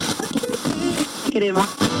Get him. I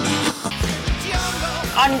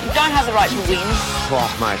don't have the right to win.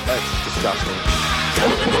 Oh, mate, that's disgusting.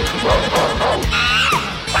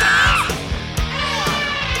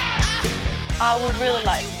 I would really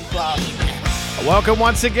like to be gloved. Welcome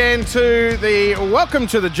once again to the Welcome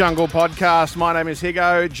to the Jungle podcast. My name is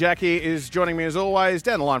Higo. Jackie is joining me as always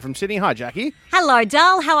down the line from Sydney. Hi, Jackie. Hello,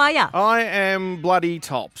 Dal. How are you? I am bloody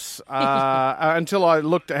tops until I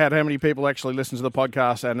looked at how many people actually listen to the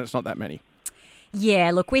podcast, and it's not that many.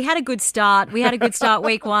 Yeah, look, we had a good start. We had a good start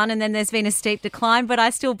week one, and then there's been a steep decline, but I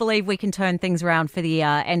still believe we can turn things around for the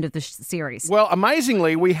end of the series. Well,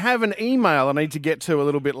 amazingly, we have an email I need to get to a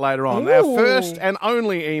little bit later on. Ooh. Our first and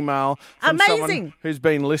only email from someone Amazing. who's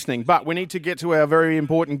been listening. But we need to get to our very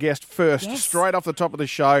important guest first, Yes. straight off the top of the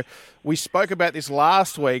show. We spoke about this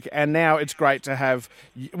last week, and now it's great to have...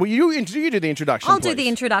 Well, you do the introduction, I'll please. do the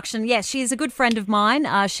introduction. Yes, she's a good friend of mine.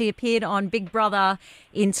 She appeared on Big Brother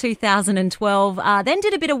in 2012. Then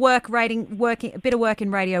did a bit of work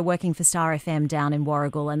in radio, working for Star FM down in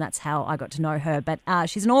Warragul, and that's how I got to know her. But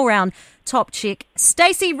she's an all-round top chick,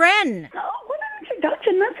 Stacey Wren. Oh, what an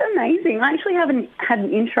introduction. That's amazing. I actually haven't had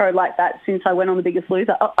an intro like that since I went on The Biggest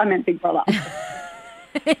Loser. Oh, I meant Big Brother.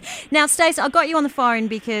 Now, Stace, I got you on the phone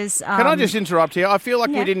because... Can I just interrupt here? I feel like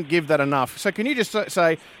Yeah. we didn't give that enough. So can you just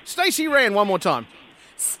say, Stacey Wren one more time?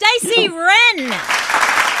 Stacey Wren!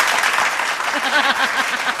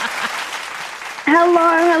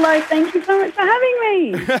 Hello. Thank you so much for having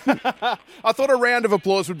me. I thought a round of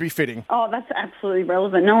applause would be fitting. Oh, that's absolutely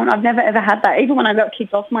relevant. I've never ever had that, even when I got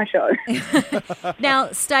kicked off my show.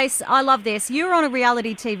 Now, Stace, I love this. You were on a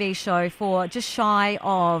reality TV show for just shy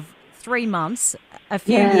of 3 months a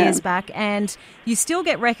few years back, and you still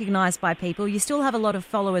get recognised by people. You still have a lot of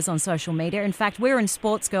followers on social media. In fact, we were in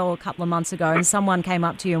Sports Girl a couple of months ago, and someone came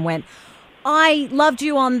up to you and went, I loved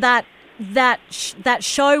you on that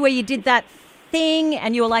show where you did that thing,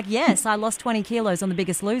 and you were like, yes, I lost 20 kilos on The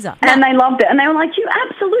Biggest Loser. And they loved it. And they were like, you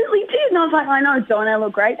absolutely did. And I was like, I know, don't I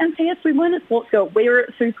look great? And P.S., we weren't at Sports Girl. We were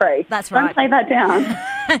at Supre. That's Don't right. play that down.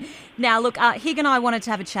 Now, look, Hig and I wanted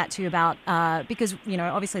to have a chat to you about, because,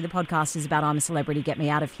 obviously the podcast is about I'm a Celebrity, Get Me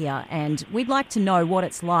Out of Here, and we'd like to know what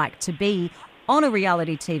it's like to be on a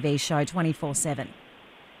reality TV show 24/7.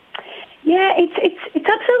 Yeah, it's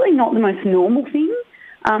absolutely not the most normal thing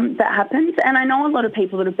that happens. And I know a lot of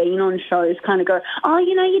people that have been on shows kind of go, oh,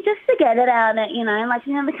 you just forget about it,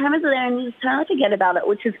 the cameras are there and you just try to forget about it,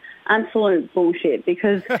 which is absolute bullshit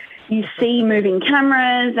because you see moving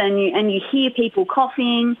cameras and you hear people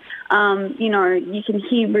coughing. You can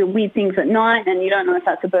hear weird things at night and you don't know if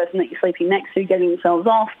that's the person that you're sleeping next to getting themselves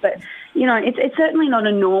off. But, it's certainly not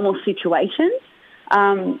a normal situation.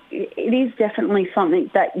 It is definitely something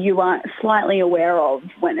that you are slightly aware of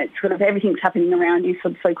when it's sort of everything's happening around you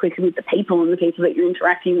so quickly with the people and the people that you're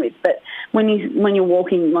interacting with. But when you're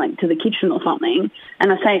walking like to the kitchen or something,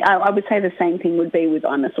 and I would say the same thing would be with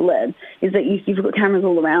I'm a Celeb, is that you've got cameras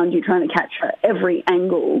all around you trying to capture every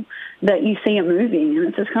angle that you see it moving, and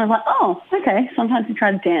it's just kind of like, oh, okay. Sometimes you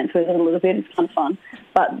try to dance with it a little bit; it's kind of fun,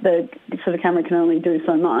 but the camera can only do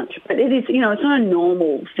so much. But it is, it's not a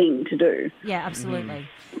normal thing to do. Yeah, absolutely.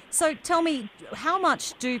 So tell me, how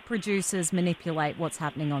much do producers manipulate what's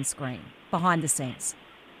happening on screen, behind the scenes?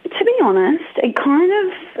 To be honest, it kind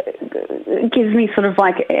of gives me sort of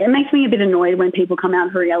like, it makes me a bit annoyed when people come out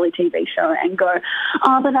of a reality TV show and go,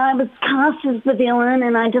 oh, but I was cast as the villain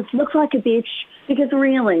and I just look like a bitch. Because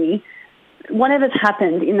really, whatever's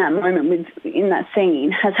happened in that moment in that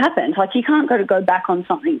scene has happened. Like, you can't go back on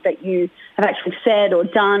something that you have actually said or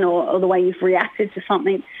done or the way you've reacted to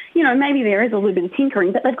something. Maybe there is a little bit of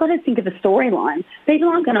tinkering, but they've got to think of the storyline. People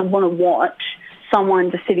aren't going to want to watch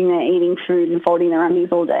someone just sitting there eating food and folding their undies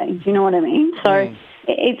all day. Do you know what I mean? So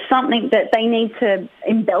it's something that they need to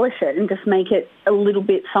embellish it and just make it a little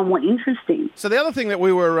bit somewhat interesting. So the other thing that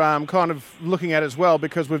we were kind of looking at as well,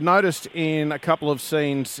 because we've noticed in a couple of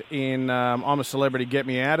scenes in I'm a Celebrity, Get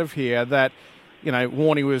Me Out of Here, that,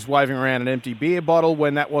 Warnie was waving around an empty beer bottle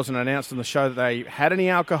when that wasn't announced on the show that they had any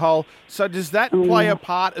alcohol. So does that play a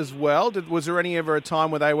part as well? Was there ever a time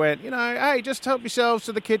where they went, hey, just help yourselves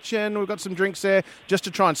to the kitchen, we've got some drinks there, just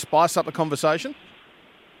to try and spice up the conversation?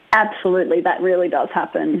 Absolutely, that really does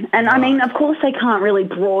happen. And I mean, of course, they can't really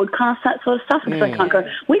broadcast that sort of stuff because they can't go,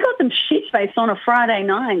 we got them shit-faced on a Friday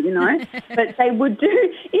night, But they would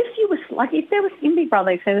do, if there was in Big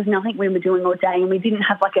Brother, if there was nothing we were doing all day and we didn't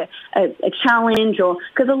have like a challenge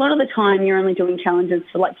because a lot of the time you're only doing challenges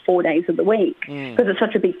for like 4 days of the week because it's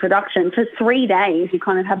such a big production. For 3 days, you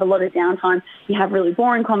kind of have a lot of downtime. You have really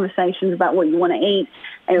boring conversations about what you want to eat.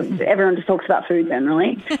 Everyone just talks about food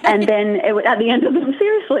generally. And then at the end of them,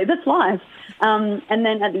 seriously, that's life. And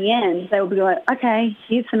then at the end, they will be like, okay,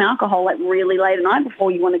 here's some alcohol, like really late at night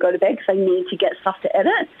before you want to go to bed because they need to get stuff to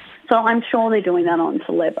edit. So I'm sure they're doing that on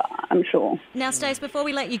Celeb, I'm sure. Now, Stace, before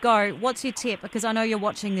we let you go, what's your tip? Because I know you're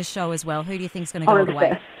watching this show as well. Who do you think's going to go all the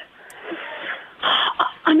way?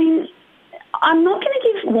 I mean, I'm not going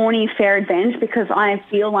to give Warnie fair advantage because I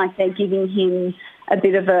feel like they're giving him a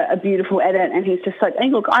bit of a beautiful edit, and he's just like, hey,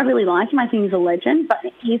 look, I really like him. I think he's a legend, but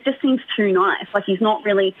he just seems too nice. Like, he's not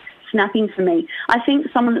really snapping for me. I think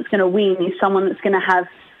someone that's going to win is someone that's going to have,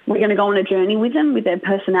 we're going to go on a journey with them, with their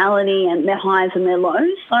personality and their highs and their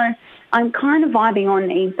lows. So I'm kind of vibing on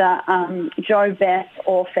either Joe, Beth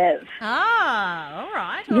or Fev. Ah, all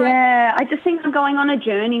right. Yeah, I just think I'm going on a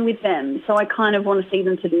journey with them, so I kind of want to see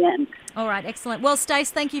them to the end. All right, excellent. Well,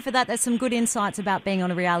 Stace, thank you for that. There's some good insights about being on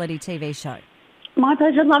a reality TV show. My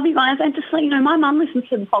pleasure. Love you guys. And just let you know, my mum listens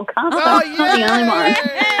to the podcast. Oh, I'm not the only one.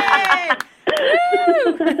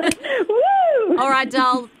 Woo! All right,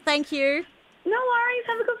 Dal, thank you. No worries.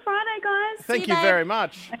 Have a good Friday, guys. Thank you, you babe. very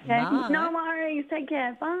much. Okay. Bye. No worries. Take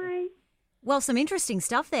care. Bye. Well, some interesting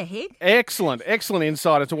stuff there, Hig. Excellent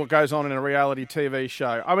insight into what goes on in a reality TV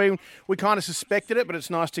show. I mean, we kind of suspected it, but it's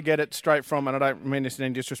nice to get it straight from, and I don't mean this in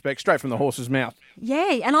any disrespect, straight from the horse's mouth.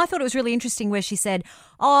 Yeah, and I thought it was really interesting where she said,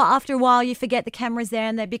 oh, after a while you forget the camera's there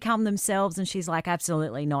and they become themselves. And she's like,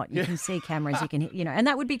 absolutely not. You can see cameras, you can, and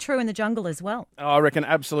that would be true in the jungle as well. Oh, I reckon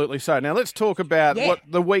absolutely so. Now, let's talk about what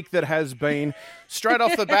the week that has been. Straight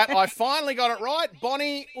off the bat, I finally got it right.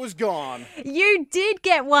 Bonnie was gone. You did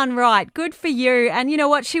get one right. Good for you. And you know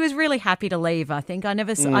what? She was really happy to leave, I think. I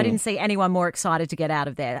didn't see anyone more excited to get out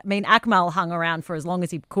of there. I mean, Akmal hung around for as long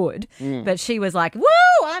as he could, but she was like, woo,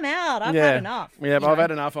 I'm out. I've had enough. Yeah, I've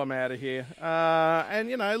had enough. I'm out of here.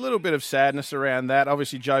 And, a little bit of sadness around that.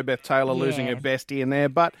 Obviously, Jo Beth Taylor losing her bestie in there,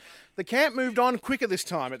 but the camp moved on quicker this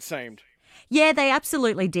time, it seemed. Yeah, they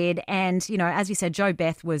absolutely did. And, as you said, Jo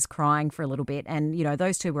Beth was crying for a little bit. And,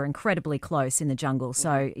 those two were incredibly close in the jungle.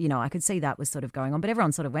 So, I could see that was sort of going on. But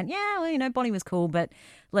everyone sort of went, yeah, well, Bonnie was cool, but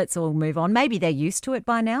let's all move on. Maybe they're used to it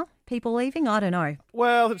by now, people leaving. I don't know.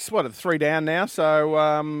 Well, it's 3 down now.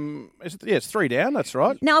 So, it's 3 down. That's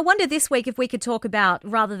right. Now, I wonder this week if we could talk about,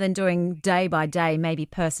 rather than doing day by day, maybe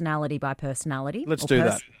personality by personality. Let's do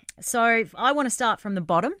that. So, I want to start from the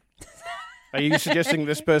bottom. Are you suggesting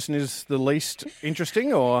this person is the least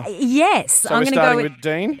interesting, or? Yes. So we're starting with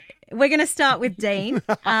Dean? We're going to start with Dean.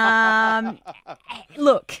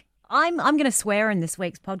 Look, I'm going to swear in this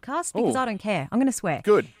week's podcast because I don't care. I'm going to swear.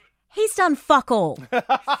 Good. He's done fuck all.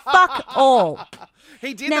 Fuck all.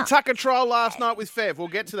 He did the Tucker trial last night with Fev. We'll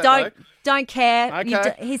get to that, Don't care.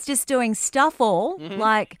 Okay. He's just doing stuff all,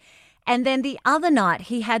 and then the other night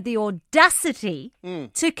he had the audacity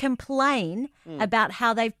to complain about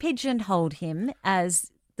how they've pigeonholed him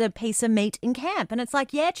as the piece of meat in camp. And it's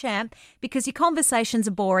like, yeah, champ, because your conversations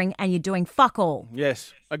are boring and you're doing fuck all.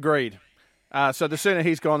 Yes, agreed. So the sooner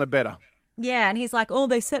he's gone, the better. Yeah, and he's like, oh,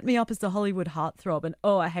 they set me up as the Hollywood heartthrob, and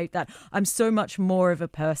oh, I hate that. I'm so much more of a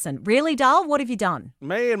person. Really, Dal? What have you done?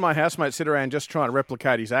 Me and my housemate sit around just trying to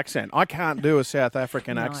replicate his accent. I can't do a South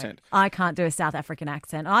African accent. I can't do a South African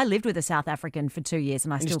accent. I lived with a South African for 2 years,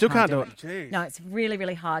 and I still can't do it. Jeez. No, it's really,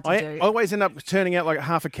 really hard to do. I always end up turning out like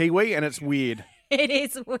half a Kiwi, and it's weird. It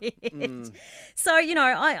is weird. So,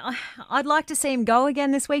 I'd like to see him go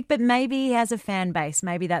again this week, but maybe he has a fan base.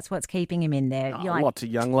 Maybe that's what's keeping him in there. Lots of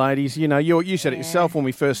young ladies. You said it yourself when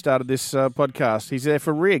we first started this podcast. He's there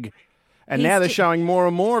for rig. And now they're showing more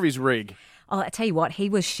and more of his rig. Oh, I tell you what, he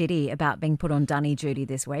was shitty about being put on dunny duty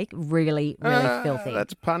this week. Really, really filthy.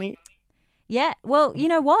 That's punny. Yeah, well, you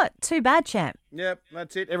know what? Too bad, champ. Yep,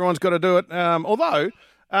 that's it. Everyone's got to do it. Although...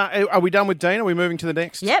 are we done with Dean? Are we moving to the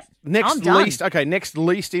next? Yep. Next I'm done. least. Okay, next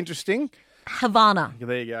least interesting. Havana.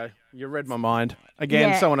 There you go. You read my mind.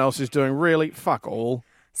 Again, someone else is doing really fuck all.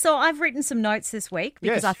 So I've written some notes this week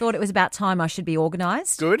because I thought it was about time I should be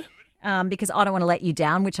organised. Good. Because I don't want to let you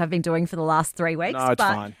down, which I've been doing for the last 3 weeks. No, it's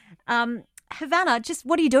fine. Havana, just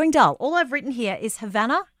what are you doing, Dal? All I've written here is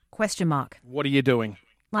Havana, ? What are you doing?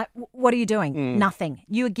 Like, what are you doing? Nothing.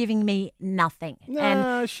 You are giving me nothing.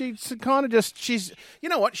 No, she's kind of just, you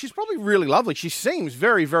know what? She's probably really lovely. She seems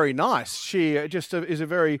very, very nice. She just is a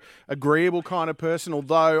very agreeable kind of person,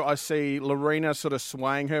 although I see Lorena sort of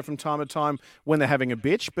swaying her from time to time when they're having a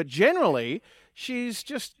bitch. But generally, she's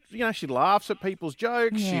just, she laughs at people's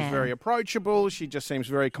jokes. Yeah. She's very approachable. She just seems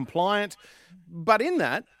very compliant. But in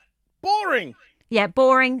that, boring. Yeah,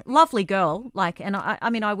 boring, lovely girl. And I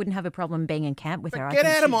mean, I wouldn't have a problem being in camp with her. Get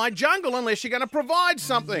out of my jungle unless you're going to provide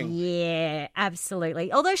something. Yeah,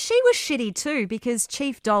 absolutely. Although she was shitty too, because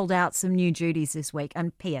Chief doled out some new duties this week.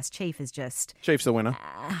 And P.S. Chief is just, Chief's the winner.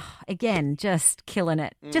 again, just killing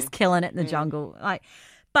it. Just killing it in the jungle.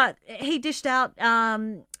 But he dished out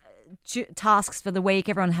tasks for the week.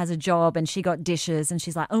 Everyone has a job, and she got dishes, and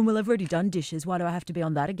she's like, oh, well, I've already done dishes. Why do I have to be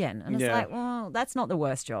on that again? And it's like, well, that's not the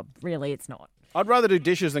worst job. Really, it's not. I'd rather do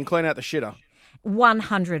dishes than clean out the shitter.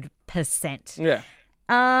 100%. Yeah.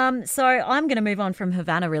 So I'm going to move on from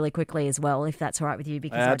Havana really quickly as well, if that's all right with you,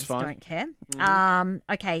 because I just don't care.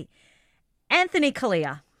 Okay. Anthony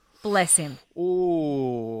Kalia. Bless him.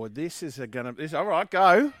 Oh, this is all right,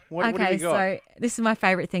 go. What have you got? So this is my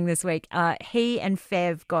favourite thing this week. He and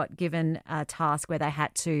Fev got given a task where they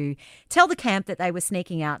had to tell the camp that they were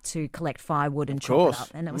sneaking out to collect firewood and chop it up.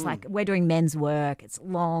 And it was like, we're doing men's work. It's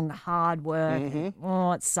long, hard work.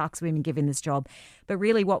 Oh, it sucks we've been given this job. But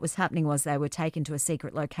really what was happening was they were taken to a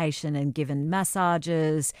secret location and given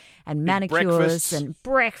massages and manicures and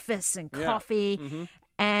breakfasts and coffee.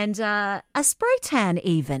 And a spray tan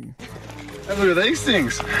even. Have a look at these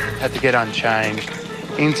things. Had to get unchanged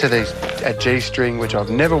into a G-string, which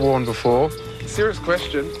I've never worn before. Serious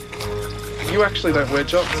question. You actually don't wear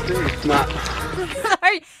jocks, do you? Nah.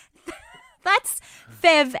 So that's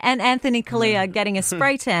Fev and Anthony Kalia getting a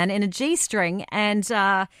spray tan in a G-string. And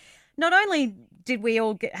not only did we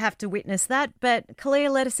all have to witness that, but Kalia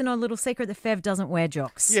let us in on a little secret that Fev doesn't wear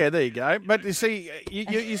jocks. Yeah, there you go. But you see,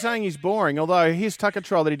 you're saying he's boring, although his tucker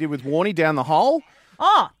trial that he did with Warnie down the hole.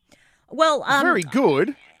 Oh, well, very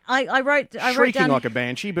good. I wrote Shrieking down, like a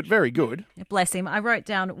banshee, but very good. Bless him. I wrote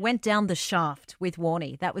down, went down the shaft with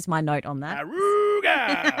Warnie. That was my note on that.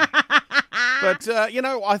 Aruga! But,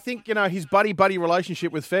 I think, his buddy-buddy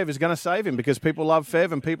relationship with Fev is going to save him because people love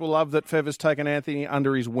Fev and people love that Fev has taken Anthony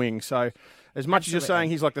under his wing. So as much as you're saying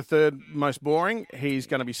he's like the third most boring, he's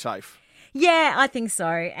going to be safe. Yeah, I think so.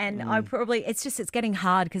 And it's getting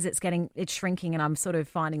hard because it's shrinking, and I'm sort of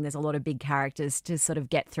finding there's a lot of big characters to sort of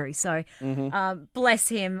get through. So bless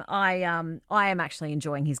him. I am actually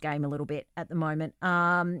enjoying his game a little bit at the moment.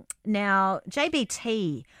 Now,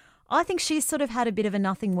 JBT, I think she's sort of had a bit of a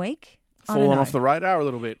nothing week. Fallen off the radar a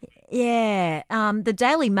little bit. Yeah. The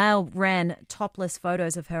Daily Mail ran topless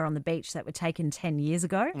photos of her on the beach that were taken 10 years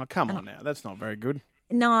ago. Oh, come on now. That's not very good.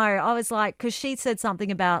 No, I was like, because she said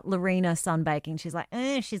something about Lorena sunbaking. She's like,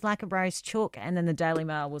 she's like a roast chook. And then the Daily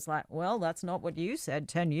Mail was like, well, that's not what you said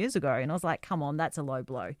 10 years ago. And I was like, come on, that's a low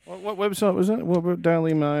blow. What website was it? What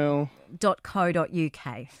Daily Mail? .co.uk.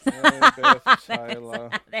 Elizabeth Taylor.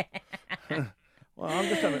 Well, I'm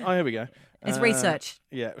just having... Oh, here we go. It's research.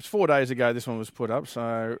 Yeah, it was 4 days ago this one was put up,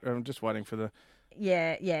 so I'm just waiting for the...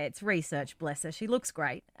 Yeah, it's research, bless her. She looks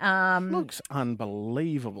great. Looks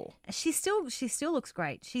unbelievable. She still looks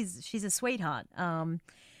great. She's a sweetheart.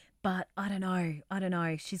 But I don't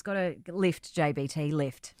know. She's got to lift, JBT,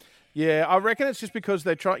 lift. Yeah, I reckon it's just because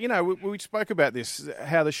they're trying... we spoke about this,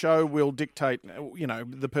 how the show will dictate,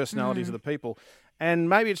 the personalities of the people. And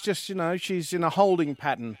maybe it's just, she's in a holding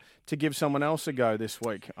pattern to give someone else a go this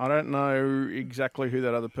week. I don't know exactly who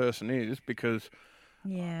that other person is because...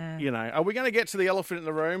 Yeah. Are we going to get to the elephant in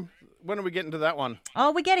the room? When are we getting to that one?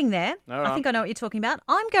 Oh, we're getting there. All right. I think I know what you're talking about.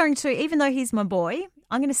 I'm going to, even though he's my boy,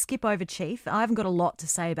 I'm going to skip over Chief. I haven't got a lot to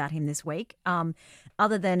say about him this week,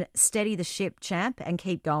 other than steady the ship, champ, and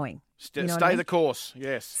keep going. Stay the course,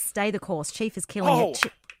 yes. Stay the course. Chief is killing it.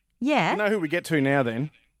 Yeah. You know who we get to now then?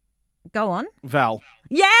 Go on. Val.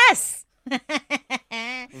 Yes!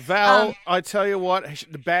 Val, I tell you what,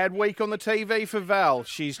 the bad week on the TV for Val.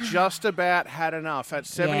 She's just about had enough. At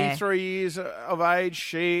 73 years of age,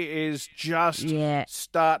 she is just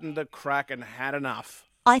starting to crack and had enough.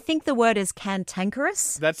 I think the word is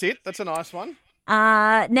cantankerous. That's it. That's a nice one.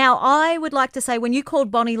 Now, I would like to say when you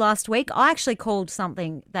called Bonnie last week, I actually called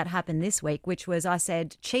something that happened this week, which was I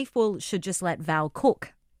said Chief should just let Val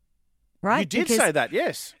cook. Right? You did say that,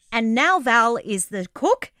 yes. And now Val is the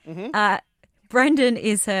cook. Mm-hmm. Brendan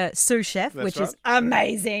is her sous chef, which is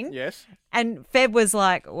amazing. Yes. And Feb was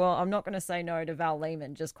like, well, I'm not going to say no to Val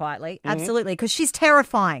Lehman just quietly. Mm-hmm. Absolutely, because she's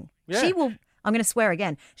terrifying. Yeah. She will, I'm going to swear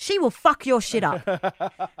again, she will fuck your shit up.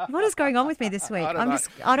 What is going on with me this week?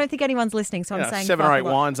 I don't think anyone's listening, so I'm saying 7 or 8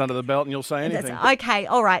 wines under the belt and you'll say anything. Okay,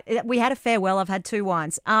 all right. We had a farewell. I've had 2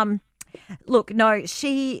 wines. Look, no,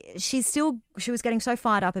 she was getting so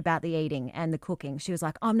fired up about the eating and the cooking. She was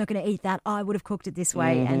like, I'm not going to eat that. I would have cooked it this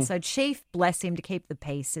way. Mm-hmm. And so Chief, bless him, to keep the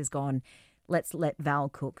peace, has gone, let's let Val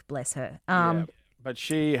cook, bless her. But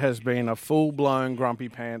she has been a full-blown grumpy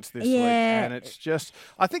pants this week, Yeah. and it's just.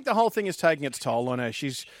 I think the whole thing is taking its toll on her.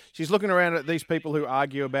 She's looking around at these people who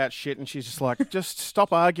argue about shit, and she's just like, just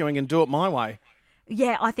stop arguing and do it my way.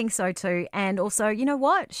 Yeah, I think so too. And also, you know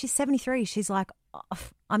what? She's 73. She's like, "Oh,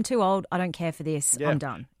 I'm too old. I don't care for this. Yeah. I'm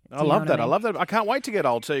done." Do I you know love what that. I mean? love that. I can't wait to get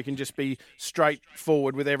old so you can just be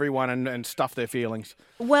straightforward with everyone and stuff their feelings.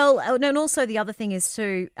 Well, and also the other thing is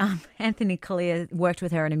too, Anthony Collier worked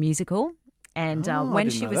with her in a musical. And Oh, I when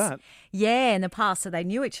didn't she know was, that. yeah, in the past, so they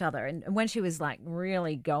knew each other. And when she was like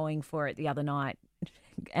really going for it the other night,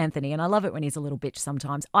 Anthony, and I love it when he's a little bitch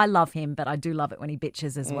sometimes. I love him, but I do love it when he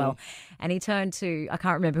bitches as well. And he turned to, I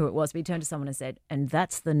can't remember who it was, but he turned to someone and said, "And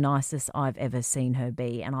that's the nicest I've ever seen her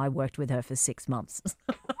be. And I worked with her for 6 months."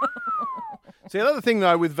 See, the other thing,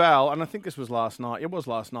 though, with Val, and I think this was last night,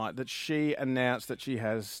 that she announced that she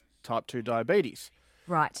has type 2 diabetes.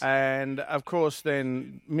 Right. And, of course,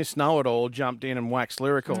 then Miss Know-It-All jumped in and waxed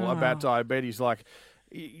lyrical about diabetes, like,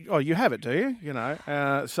 oh, you have it, do you? You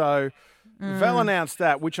know, so Val announced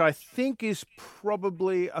that, which I think is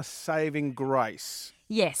probably a saving grace.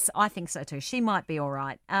 Yes, I think so too. She might be all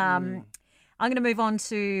right. I'm going to move on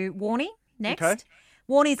to Warnie next. Okay.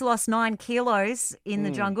 Warnie's lost 9 kilos in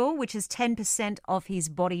the jungle, which is 10% of his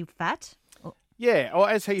body fat. Yeah, or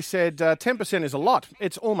as he said, 10% is a lot.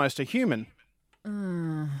 It's almost a human.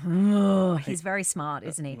 Oh, he's very smart,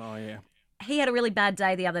 isn't he? Oh, yeah. He had a really bad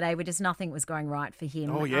day the other day where just nothing was going right for him.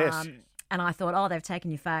 Oh, yes. And I thought, oh, they've taken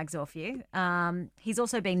your fags off you. He's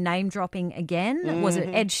also been name-dropping again. Was it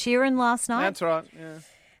Ed Sheeran last night? That's right, yeah.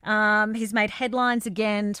 He's made headlines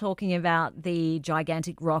again talking about the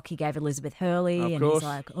gigantic rock he gave Elizabeth Hurley. Of and course. he's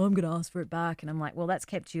like, I'm going to ask for it back. And I'm like, well, that's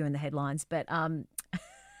kept you in the headlines. But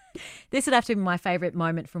this would have to be my favourite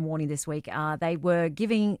moment from Warnie this week. They were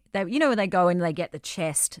giving, you know, when they go and they get the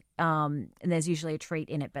chest and there's usually a treat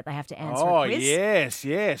in it, but they have to answer a quiz.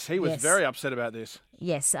 Yes. He was Yes. very upset about this.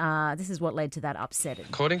 Yes, this is what led to that upset.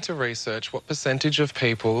 According to research, what percentage of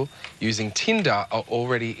people using Tinder are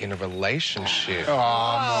already in a relationship?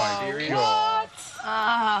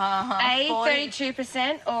 A,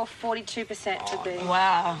 32% or 42% would be.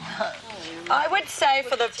 Wow. I would say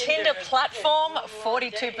for the Tinder platform,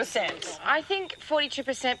 42%. I think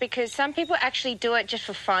 42% because some people actually do it just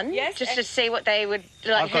for fun. Yes, Just and- to see what they would,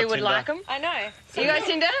 like, I've got who would Tinder. like them. I know. You got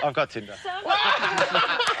Tinder? I've got Tinder.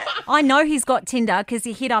 I know he's got Tinder because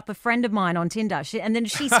he hit up a friend of mine on Tinder, and then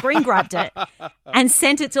she screen grabbed it and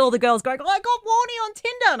sent it to all the girls going, I got Warnie on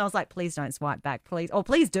Tinder. And I was like, please don't swipe back, please. Or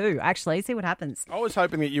please do, actually, see what happens. I was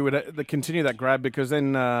hoping that you would continue that grab because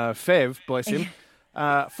then Fev, bless him,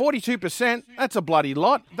 42%, that's a bloody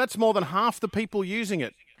lot. That's more than half the people using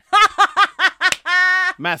it.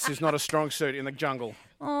 Maths is not a strong suit in the jungle.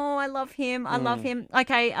 Oh, I love him. I love him.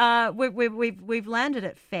 Okay, we've landed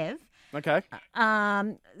at Fev. Okay.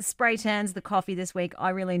 Spray tans the coffee this week. I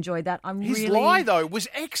really enjoyed that. His lie, though, was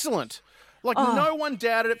excellent. Like, no one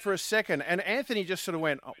doubted it for a second. And Anthony just sort of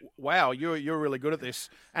went, oh, wow, you're really good at this,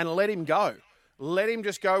 and let him go. Let him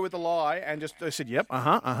just go with the lie and just said, yep,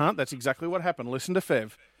 that's exactly what happened. Listen to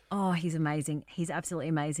Fev. Oh, he's amazing. He's absolutely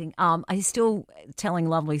amazing. He's still telling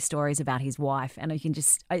lovely stories about his wife, and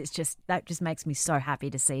that just makes me so happy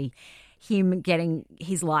to see him getting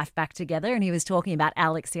his life back together. And he was talking about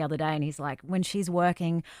Alex the other day, and he's like, when she's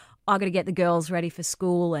working, I got to get the girls ready for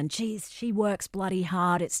school, and she works bloody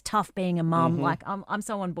hard. It's tough being a mum. Like I'm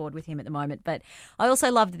so on board with him at the moment. But I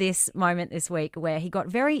also loved this moment this week where he got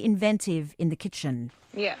very inventive in the kitchen.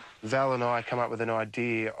 Yeah. Val and I come up with an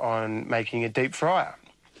idea on making a deep fryer.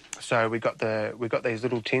 So we got these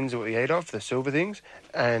little tins that we eat off, the silver things,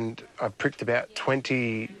 and I pricked about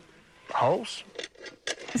 20 holes.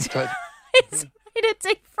 So It's in a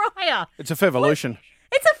deep fryer. It's a Fevolution.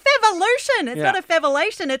 It's a fevolution. It's Yeah. not a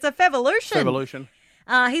fevolation. It's a fevolution. Fevolution.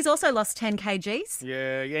 He's also lost 10 kgs.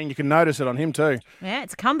 Yeah, and you can notice it on him too. Yeah,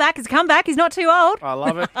 it's a comeback. It's a comeback. He's not too old. I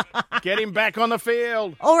love it. Get him back on the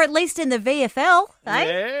field. Or at least in the VFL,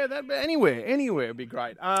 eh? Yeah, anywhere would be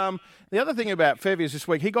great. The other thing about Fev is this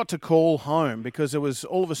week he got to call home because it was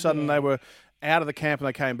all of a sudden they were out of the camp and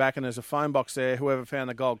they came back and there's a phone box there. Whoever found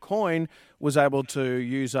the gold coin was able to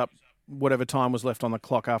use up whatever time was left on the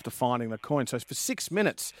clock after finding the coin. So for 6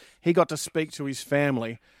 minutes, he got to speak to his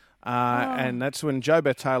family. And that's when Jo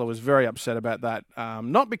Beth Taylor was very upset about that.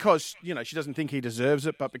 Not because, she doesn't think he deserves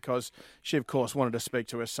it, but because she, of course, wanted to speak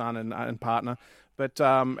to her son and partner. But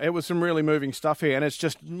it was some really moving stuff here. And it's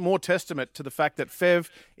just more testament to the fact that Fev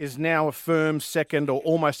is now a firm second or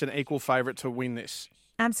almost an equal favourite to win this.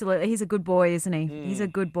 Absolutely. He's a good boy, isn't he? He's a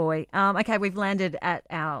good boy. Okay, we've landed at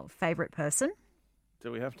our favourite person.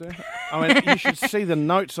 Do we have to? I mean, you should see the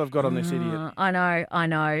notes I've got on this idiot. I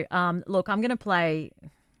know. Look, I'm going to play.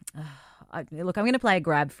 I'm going to play a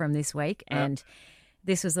grab from this week, and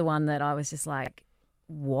this was the one that I was just like,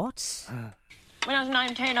 "What?" When I was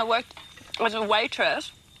 19, I worked as a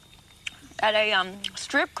waitress at a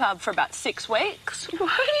strip club for about 6 weeks. Why do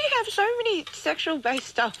you have so many sexual-based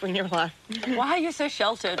stuff in your life? Why are you so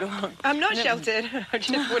sheltered? I'm not sheltered. I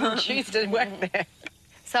just wouldn't choose to work there.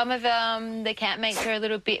 Some of the campmates are a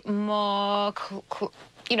little bit more,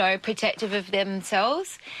 protective of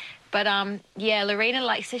themselves. But, Lorena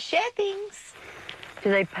likes to share things. Do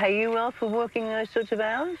they pay you well for working those sorts of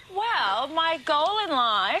hours? Well, my goal in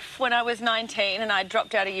life when I was 19 and I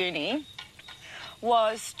dropped out of uni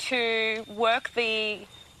was to work the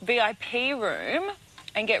VIP room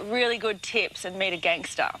and get really good tips and meet a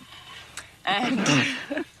gangster. And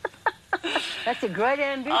that's a great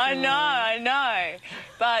ambition. I know.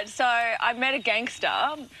 But so I met a gangster.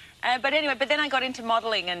 But then I got into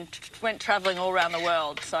modelling and went travelling all around the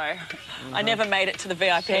world. So I never made it to the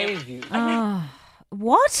VIP.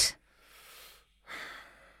 What?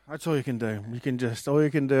 That's all you can do. All you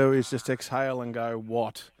can do is just exhale and go,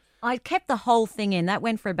 what? I kept the whole thing in. That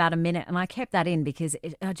went for about a minute, and I kept that in because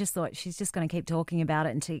I just thought she's just going to keep talking about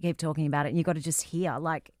it and keep talking about it, and you got to just hear.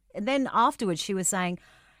 And then afterwards she was saying,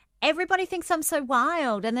 everybody thinks I'm so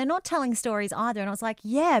wild, and they're not telling stories either. And I was like,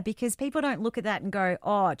 yeah, because people don't look at that and go,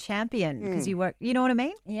 oh, champion, because you work. You know what I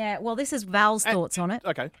mean? Yeah, well, this is Val's thoughts on it.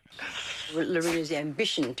 Okay. Lorena's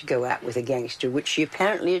ambition to go out with a gangster, which she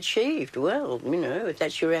apparently achieved. Well, if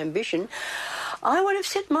that's your ambition, I would have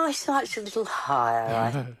set my sights a little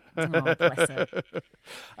higher. Oh, bless her.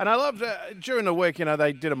 And I loved during the week,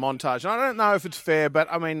 they did a montage. And I don't know if it's fair,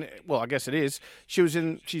 but I mean, well, I guess it is. She's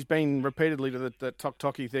been repeatedly to the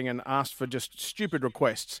Tok-Toki thing and asked for just stupid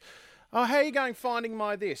requests. Oh, how are you going finding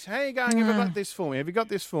my this? How are you going, have you got this for me? Have you got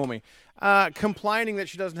this for me? Complaining that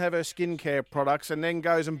she doesn't have her skincare products and then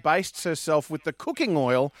goes and bastes herself with the cooking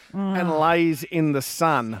oil and lays in the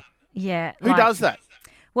sun. Yeah. Who does that?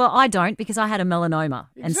 Well, I don't because I had a melanoma.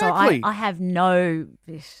 Exactly. And so I have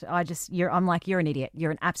I'm like, you're an idiot.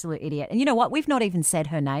 You're an absolute idiot. And you know what? We've not even said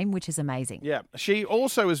her name, which is amazing. Yeah. She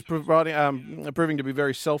also is proving to be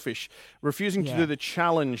very selfish, refusing to do the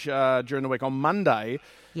challenge during the week on Monday.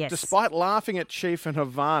 Yes. Despite laughing at Chief and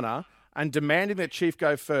Havana and demanding that Chief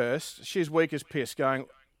go first, she's weak as piss, going,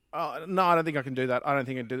 oh, no, I don't think I can do that. I don't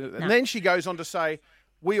think I can do that. No. And then she goes on to say,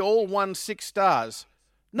 we all won 6 stars.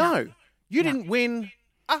 No. You didn't win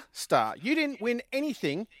a star. You didn't win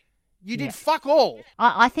anything. You did fuck all.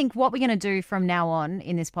 I think what we're going to do from now on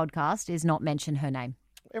in this podcast is not mention her name.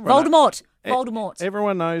 Voldemort. Voldemort.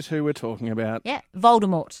 Everyone knows who we're talking about. Yeah,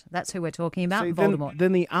 Voldemort. That's who we're talking about. See, Voldemort.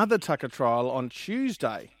 Then the other Tucker trial on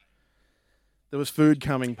Tuesday, there was food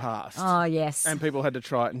coming past. Oh, yes. And people had to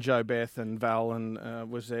try it, and Joe Beth and Val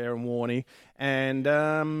was there, and Warnie. And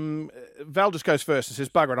Val just goes first and says,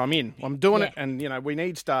 bugger it, I'm in. I'm doing it, and, we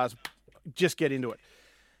need stars. Just get into it.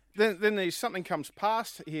 Then there's something comes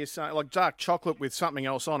past here, saying, like dark chocolate with something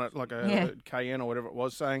else on it, like a cayenne or whatever it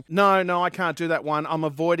was, saying, no, I can't do that one. I'm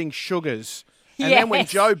avoiding sugars. And then when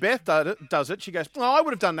Joe Beth does it, she goes, oh, I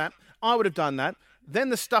would have done that. I would have done that. Then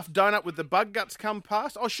the stuffed donut with the bug guts come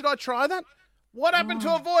past. Oh, should I try that? What happened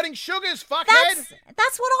to avoiding sugars, fuckhead?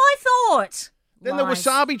 That's what I thought. Then the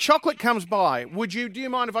wasabi chocolate comes by. Do you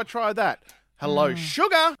mind if I try that? Hello,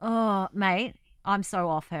 sugar. Oh, mate, I'm so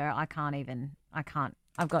off her. I can't.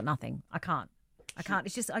 I've got nothing. I can't.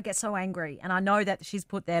 It's just I get so angry. And I know that she's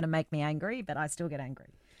put there to make me angry, but I still get angry.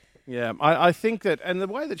 Yeah, I think that, and the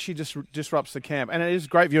way that she just disrupts the camp, and it is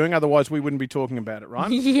great viewing, otherwise we wouldn't be talking about it,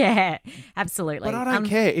 right? Yeah, absolutely. But I don't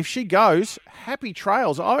care. If she goes, happy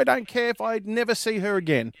trails. I don't care if I never see her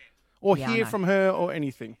again or hear from her or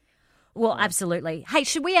anything. Well, absolutely. Hey,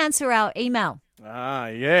 should we answer our email? Ah,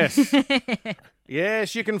 yes.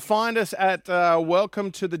 Yes, you can find us at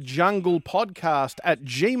welcome to the jungle podcast at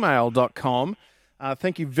gmail.com.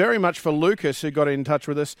 Thank you very much for Lucas, who got in touch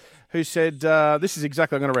with us, who said, this is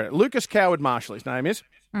exactly, I'm going to read it. Lucas Coward Marshall, his name is.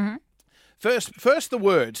 Mm-hmm. First the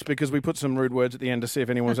words, because we put some rude words at the end to see if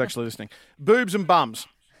anyone was actually listening. Boobs and bums.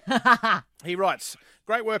 He writes,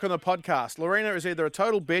 great work on the podcast. Lorena is either a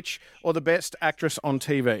total bitch or the best actress on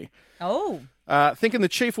TV. Oh. Thinking the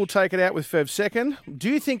Chief will take it out with Fev second. Do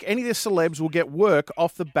you think any of the celebs will get work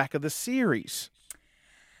off the back of the series?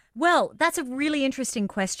 Well, that's a really interesting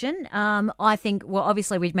question. I think, well,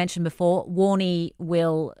 obviously we've mentioned before, Warnie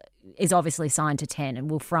is obviously signed to 10 and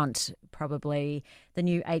will front probably the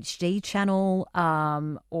new HD channel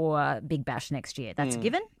or Big Bash next year. That's a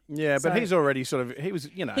given. Yeah, but So- he's already he was,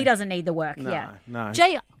 He doesn't need the work, No, yeah. no.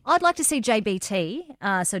 I'd like to see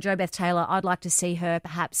JBT, so Jo Beth Taylor, I'd like to see her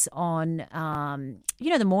perhaps on,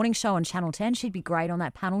 the morning show on Channel 10. She'd be great on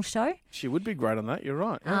that panel show. She would be great on that, you're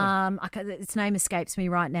right. Yeah. Its name escapes me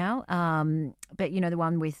right now, but the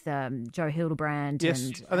one with Joe Hildebrand Yes,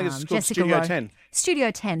 and I think it's called Jessica Studio Lowe. 10.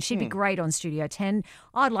 Studio 10. She'd be great on Studio 10.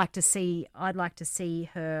 I'd like to see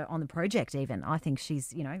her on the project even. I think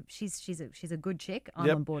she's a good chick. I'm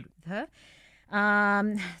Yep. on board with her.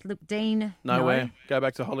 Look, Dean, Nowhere. no. Go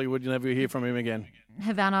back to Hollywood. You'll never hear from him again.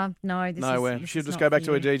 Havana, no. Nowhere. This She'll is just not go back for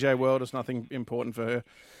to her you. DJ world. It's nothing important for her.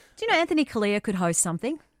 Do you know Anthony Kalia could host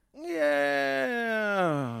something?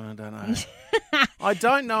 Yeah, I don't know. I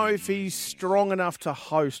don't know if he's strong enough to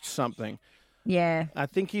host something. Yeah. I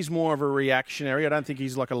think he's more of a reactionary. I don't think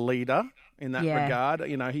he's like a leader in that Yeah. regard.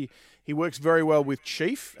 He works very well with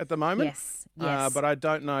Chief at the moment. Yes. But I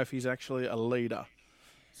don't know if he's actually a leader.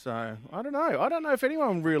 So I don't know. I don't know if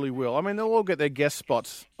anyone really will. I mean, they'll all get their guest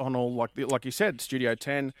spots on all like you said, Studio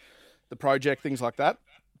 10, the project, things like that.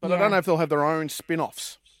 But I Yeah. don't know if they'll have their own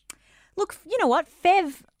spin-offs. Look, you know what?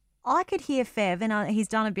 Fev, I could hear Fev, and he's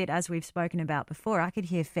done a bit as we've spoken about before. I could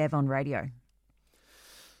hear Fev on radio.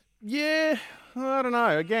 Yeah, I don't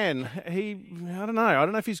know. Again, I don't know. I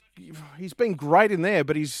don't know if he's been great in there,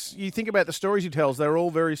 but you think about the stories he tells, they're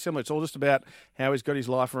all very similar. It's all just about how he's got his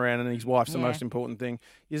life around and his wife's the Yeah. most important thing.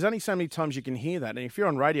 There's only so many times you can hear that. And if you're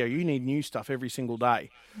on radio, you need new stuff every single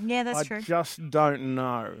day. Yeah, that's I true. just don't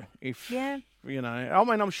know if, Yeah. I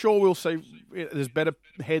mean, I'm sure we'll see there's better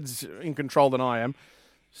heads in control than I am.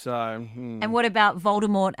 So, And what about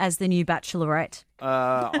Voldemort as the new Bachelorette?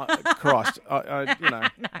 Christ,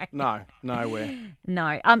 no, nowhere.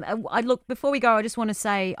 No. Look, before we go, I just want to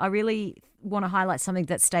say I really want to highlight something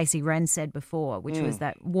that Stacey Wren said before, which was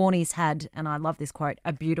that Warnie's had, and I love this quote,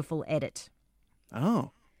 a beautiful edit.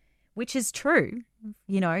 Oh. Which is true.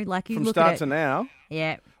 Like you From look start at it. to now.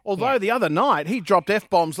 Yeah. Although the other night he dropped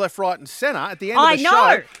F-bombs left, right and centre at the end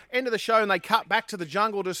of the show, and they cut back to the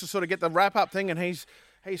jungle just to sort of get the wrap-up thing, and he's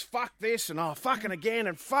fuck this and fucking again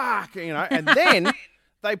and fuck, and then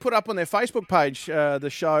they put up on their Facebook page the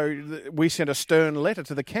show, we sent a stern letter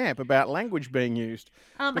to the camp about language being used.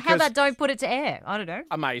 How Because- about don't put it to air? I don't know.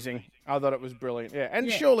 Amazing. I thought it was brilliant. Yeah,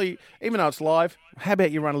 and surely, even though it's live, how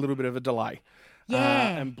about you run a little bit of a delay?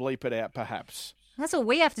 Yeah. And bleep it out, perhaps. That's all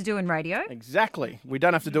we have to do in radio. Exactly. We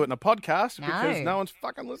don't have to do it in a podcast No. because no one's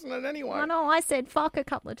fucking listening anyway. I know, I said fuck a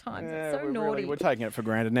couple of times. Yeah, it's so we're naughty. we're taking it for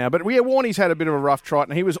granted now. But Warnie's had a bit of a rough trot,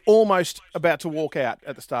 and he was almost about to walk out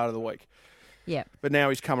at the start of the week. Yeah. But now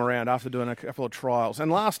he's come around after doing a couple of trials.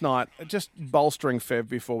 And last night, just bolstering Fev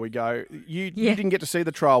before we go, you didn't get to see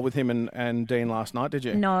the trial with him and Dean last night, did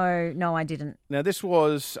you? No, I didn't. Now, this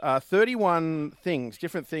was 31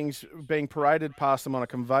 different things being paraded past them on a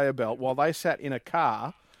conveyor belt while they sat in a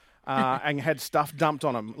car and had stuff dumped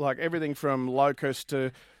on them, like everything from locusts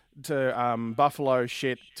to buffalo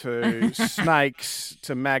shit to snakes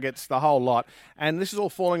to maggots, the whole lot. And this is all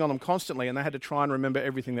falling on them constantly, and they had to try and remember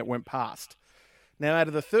everything that went past. Now, out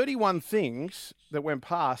of the 31 things that went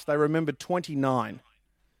past, they remembered 29,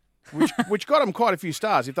 which got them quite a few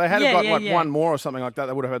stars. If they had got one more or something like that,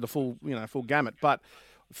 they would have had the full gamut. But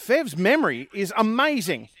Fev's memory is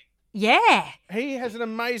amazing. Yeah. He has an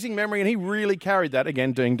amazing memory, and he really carried that.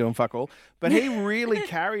 Again, doing fuck all. But he really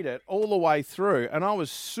carried it all the way through, and I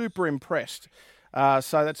was super impressed.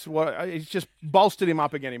 So that's it's just bolstered him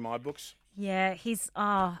up again in my books. Yeah,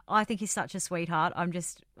 I think he's such a sweetheart. I'm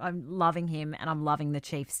loving him, and I'm loving the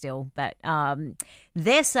Chief still. But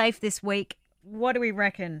they're safe this week. What do we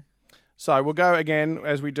reckon? So we'll go again,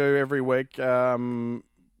 as we do every week. We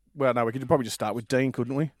could probably just start with Dean,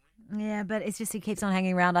 couldn't we? Yeah, but it's just he keeps on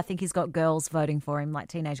hanging around. I think he's got girls voting for him, like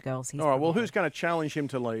teenage girls. All right, well, who's going to challenge him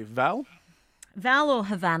to leave? Val or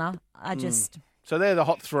Havana? So they're the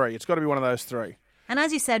hot three. It's got to be one of those three. And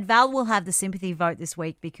as you said, Val will have the sympathy vote this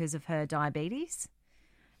week because of her diabetes.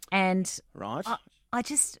 And right. I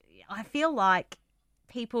feel like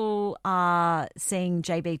people are seeing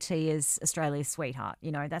JBT as Australia's sweetheart.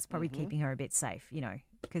 That's probably keeping her a bit safe,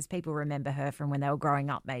 because people remember her from when they were growing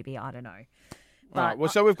up, maybe. I don't know. But, all right, well,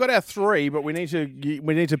 so we've got our three, but we need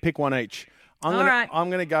to pick one each. I'm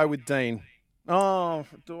going to go with Dean. Oh,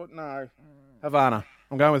 no. Havana.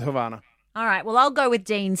 I'm going with Havana. All right, well, I'll go with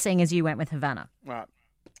Dean, seeing as you went with Havana. Right.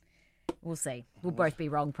 We'll see. We'll both be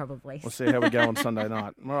wrong, probably. We'll see how we go on Sunday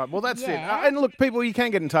night. All right, well, that's it. Yeah. And look, people, you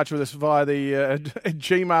can get in touch with us via the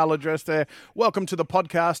Gmail address there. Welcome to the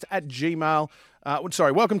podcast at Gmail.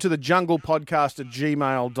 Welcome to the Jungle Podcast at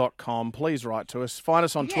gmail.com. Please write to us. Find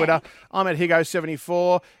us on Twitter. I'm at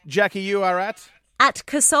Higo74. Jackie, you are at? At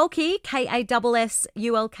Kasulke,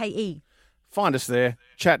 Kassulke. Find us there,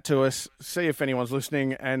 chat to us, see if anyone's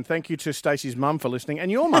listening, and thank you to Stacey's mum for listening,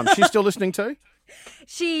 and your mum. She's still listening too?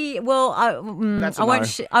 She will. I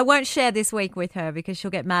won't share this week with her because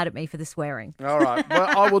she'll get mad at me for the swearing. All right.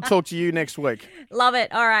 Well, I will talk to you next week. Love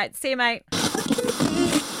it. All right. See you, mate.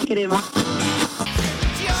 Get in.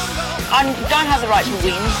 I don't have the right to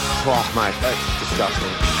win. Oh, mate, that's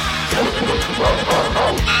disgusting.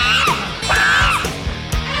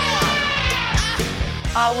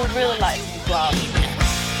 I would really like to be gloved.